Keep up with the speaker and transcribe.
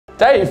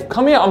Dave,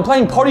 come here, I'm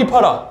playing potty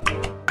putter.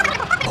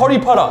 Potty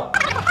putter.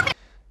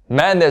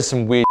 Man, there's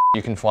some weird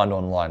you can find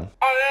online.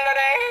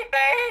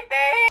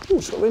 Ooh,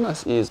 it's got really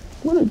nice ears.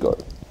 Where'd it go?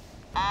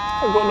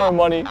 I've got no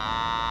money.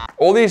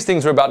 All these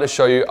things we're about to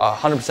show you are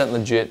 100%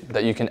 legit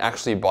that you can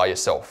actually buy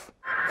yourself.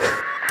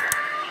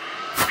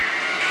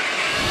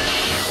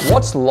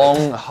 What's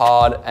long,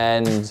 hard,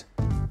 and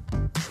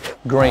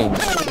green?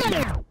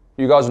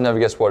 You guys will never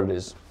guess what it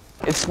is.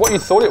 It's what you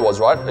thought it was,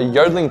 right? A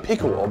yodeling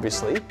pickle,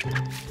 obviously.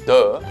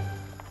 Duh.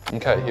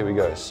 Okay, here we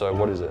go. So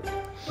what is it?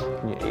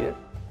 Can you eat it?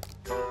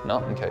 No?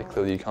 Okay,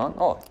 clearly you can't.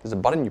 Oh, there's a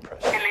button you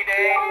press. Okay.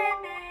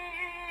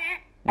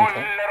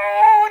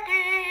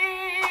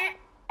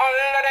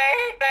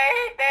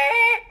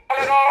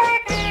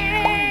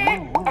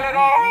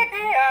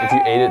 If you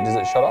eat it, does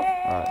it shut up?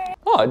 Alright.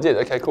 Oh, I did.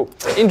 Okay, cool.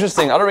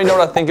 Interesting. I don't really know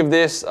what I think of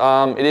this.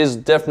 It is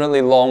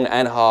definitely long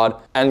and hard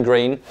and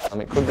green.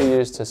 It could be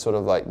used to sort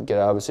of like get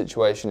out of a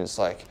situation. It's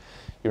like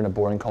you're in a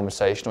boring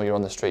conversation or you're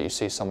on the street, you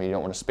see someone you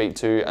don't want to speak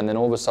to, and then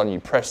all of a sudden you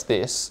press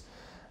this,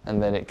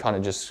 and then it kind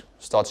of just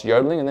starts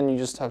yodeling, and then you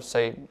just have to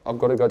say, I've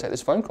got to go take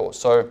this phone call.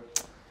 So,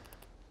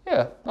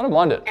 yeah, I don't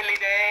mind it.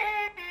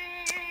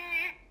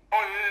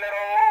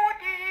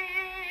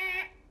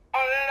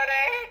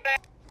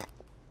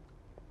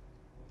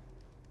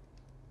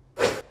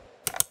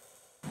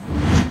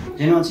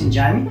 Do you know what's in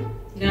Jamie?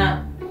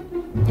 Yeah.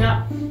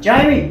 Yeah.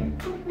 Jamie!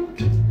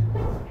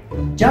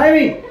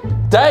 Jamie!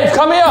 Dave,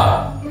 come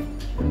here!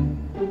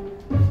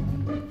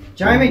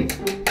 Jamie!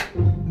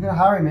 You gotta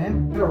hurry,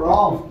 man. You gotta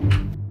roll.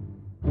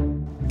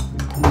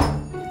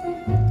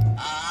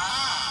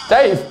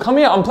 Dave, come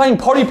here. I'm playing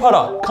potty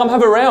putter. Come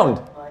have a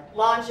round. Like,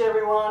 lunch,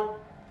 everyone.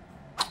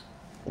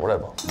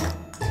 Whatever.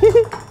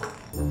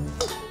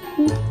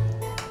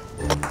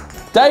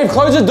 Dave,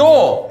 close the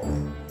door.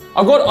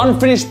 I've got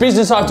unfinished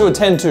business I have to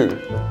attend to.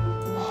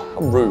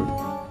 How rude.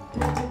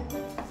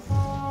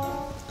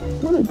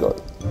 Where'd it go?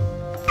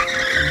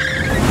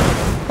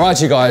 Alright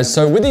you guys,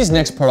 so with these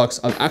next products,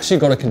 I've actually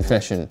got a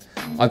confession.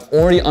 I've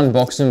already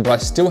unboxed them, but I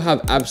still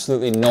have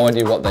absolutely no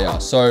idea what they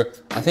are. So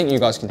I think you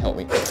guys can help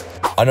me.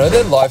 I know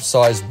they're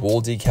life-size wall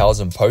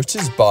decals and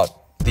posters, but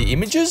the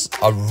images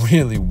are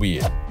really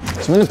weird.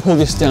 So I'm gonna pull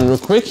this down real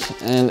quick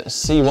and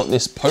see what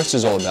this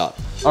poster's all about.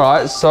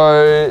 Alright,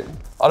 so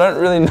I don't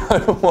really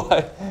know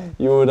why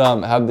you would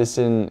have this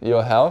in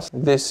your house.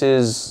 This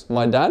is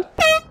my dad.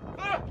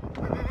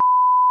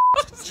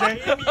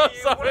 Jamie,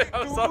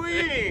 what are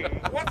you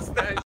doing? What's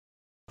that?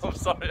 I'm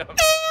sorry.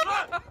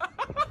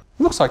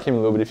 Looks like him a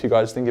little bit if you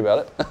guys think about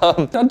it.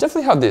 I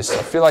definitely have this.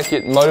 I feel like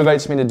it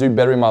motivates me to do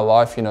better in my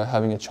life, you know,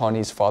 having a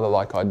Chinese father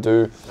like I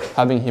do,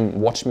 having him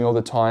watch me all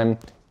the time,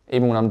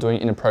 even when I'm doing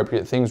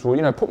inappropriate things will,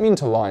 you know, put me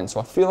into line. So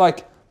I feel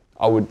like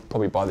I would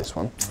probably buy this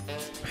one.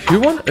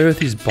 Who on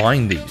earth is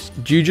buying these?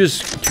 Do you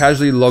just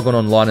casually log on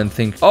online and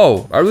think,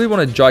 oh, I really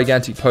want a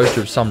gigantic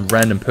poster of some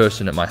random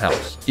person at my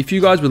house? If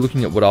you guys were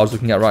looking at what I was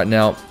looking at right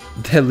now,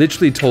 they're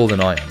literally taller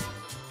than I am.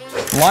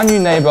 My new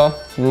neighbor,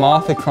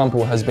 Martha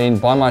Crumple, has been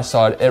by my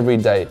side every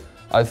day.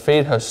 I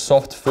feed her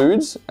soft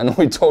foods and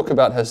we talk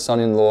about her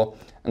son-in-law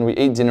and we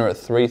eat dinner at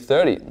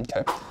 3:30.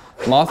 Okay.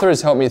 Martha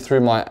has helped me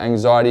through my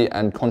anxiety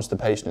and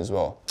constipation as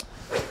well.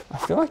 I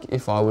feel like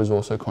if I was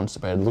also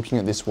constipated, looking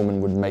at this woman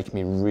would make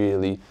me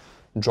really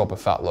drop a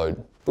fat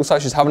load. Looks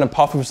like she's having a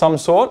puff of some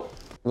sort.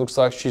 Looks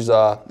like she's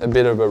a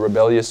bit of a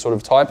rebellious sort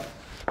of type.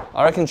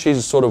 I reckon she's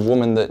a sort of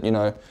woman that, you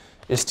know,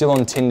 is still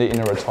on Tinder in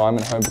a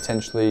retirement home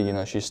potentially. You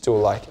know, she's still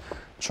like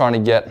trying to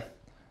get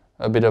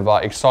a bit of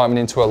excitement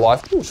into her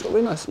life. Ooh, she's got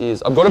really nice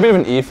ears. I've got a bit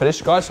of an ear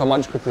fetish, guys, so I might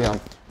just quickly,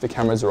 if the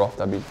cameras are off,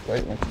 that'd be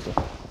great.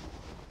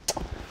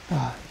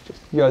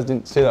 You guys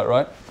didn't see that,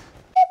 right?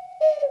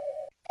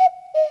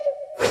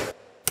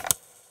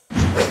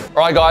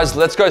 Alright guys,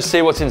 let's go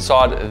see what's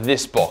inside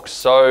this box.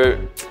 So,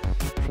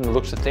 from the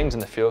looks of things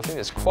and the feel of things,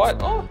 it's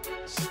quite,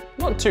 it's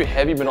not too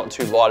heavy but not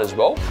too light as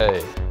well.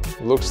 Hey,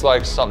 looks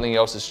like something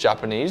else is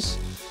Japanese.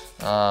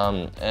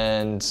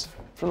 And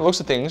from the looks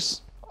of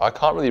things, I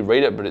can't really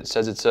read it, but it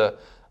says it's a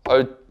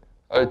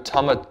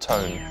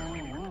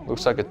automaton.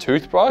 Looks like a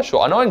toothbrush,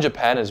 or I know in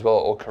Japan as well,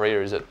 or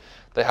Korea is it,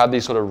 they have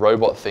these sort of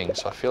robot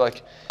things. So I feel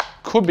like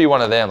could be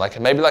one of them, like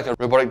maybe like a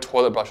robotic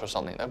toilet brush or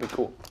something. That'd be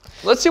cool.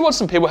 Let's see what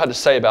some people had to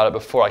say about it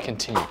before I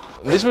continue.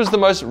 This was the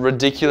most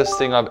ridiculous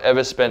thing I've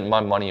ever spent my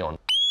money on.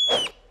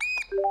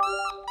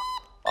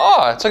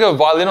 Oh, it's like a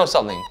violin or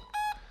something.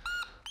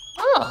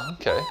 Ah,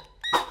 okay.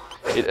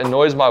 It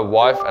annoys my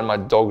wife and my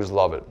dogs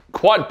love it.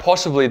 Quite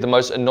possibly the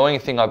most annoying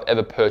thing I've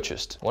ever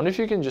purchased. I wonder if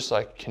you can just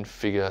like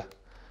configure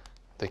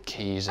the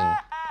keys and,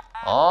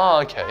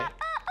 okay.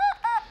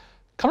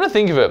 Come to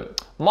think of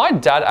it, my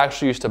dad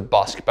actually used to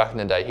busk back in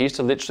the day. He used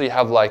to literally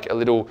have like a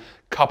little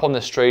cup on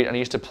the street and he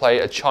used to play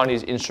a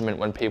Chinese instrument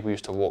when people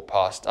used to walk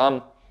past.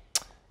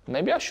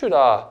 Maybe I should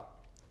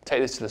take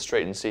this to the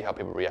street and see how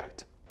people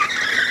react.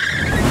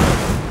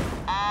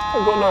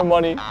 I've got no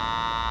money.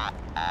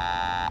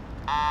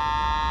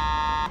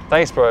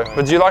 Thanks, bro.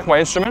 But do you like my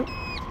instrument?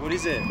 What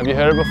is it? Have you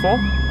heard it before?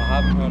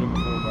 I haven't heard it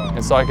before, bro.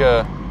 It's like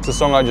it's a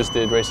song I just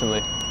did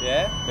recently.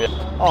 Yeah?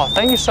 Oh,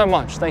 thank you so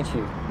much. Thank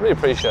you. Really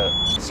appreciate it.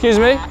 Excuse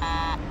me,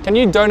 can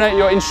you donate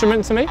your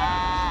instrument to me?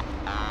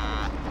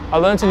 I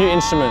learned a new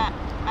instrument.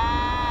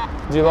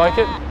 Do you like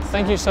it?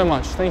 Thank you so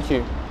much. Thank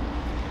you.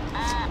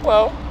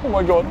 Well, oh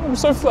my God, I'm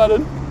so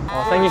flattered.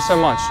 Oh, thank you so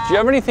much. Do you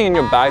have anything in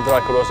your bag that I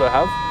could also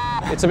have?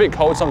 It's a bit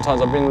cold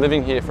sometimes. I've been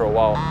living here for a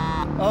while.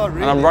 Oh,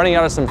 really? And I'm running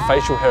out of some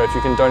facial hair if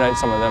you can donate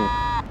some of them.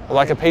 Or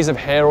like a piece of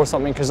hair or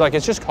something, because like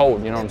it's just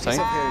cold, you know what I'm saying?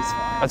 Piece of hair is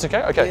fine. That's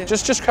okay? Okay, Yeah.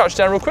 just crouch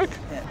down real quick.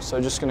 Yeah.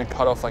 So just gonna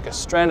cut off like a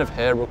strand of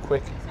hair real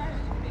quick.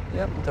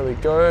 Yep, there we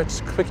go.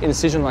 Just a quick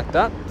incision like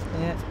that.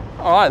 Yeah.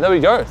 All right, there we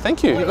go.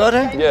 Thank you. You got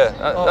it? Yeah,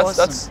 Oh,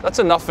 that's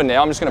enough for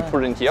now. I'm just gonna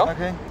put it in here.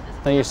 Okay.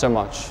 Thank you so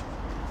much.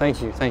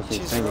 Thank you, thank you,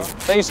 Cheers, thank you. bro.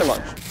 Thank you so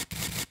much.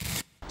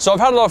 So I've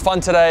had a lot of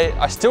fun today.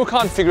 I still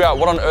can't figure out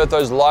what on earth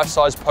those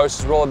life-size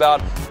posters were all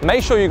about.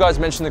 Make sure you guys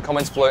mention in the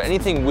comments below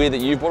anything weird that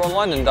you've bought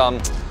online, and I'm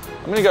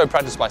gonna go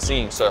practice my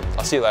singing, so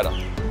I'll see you later.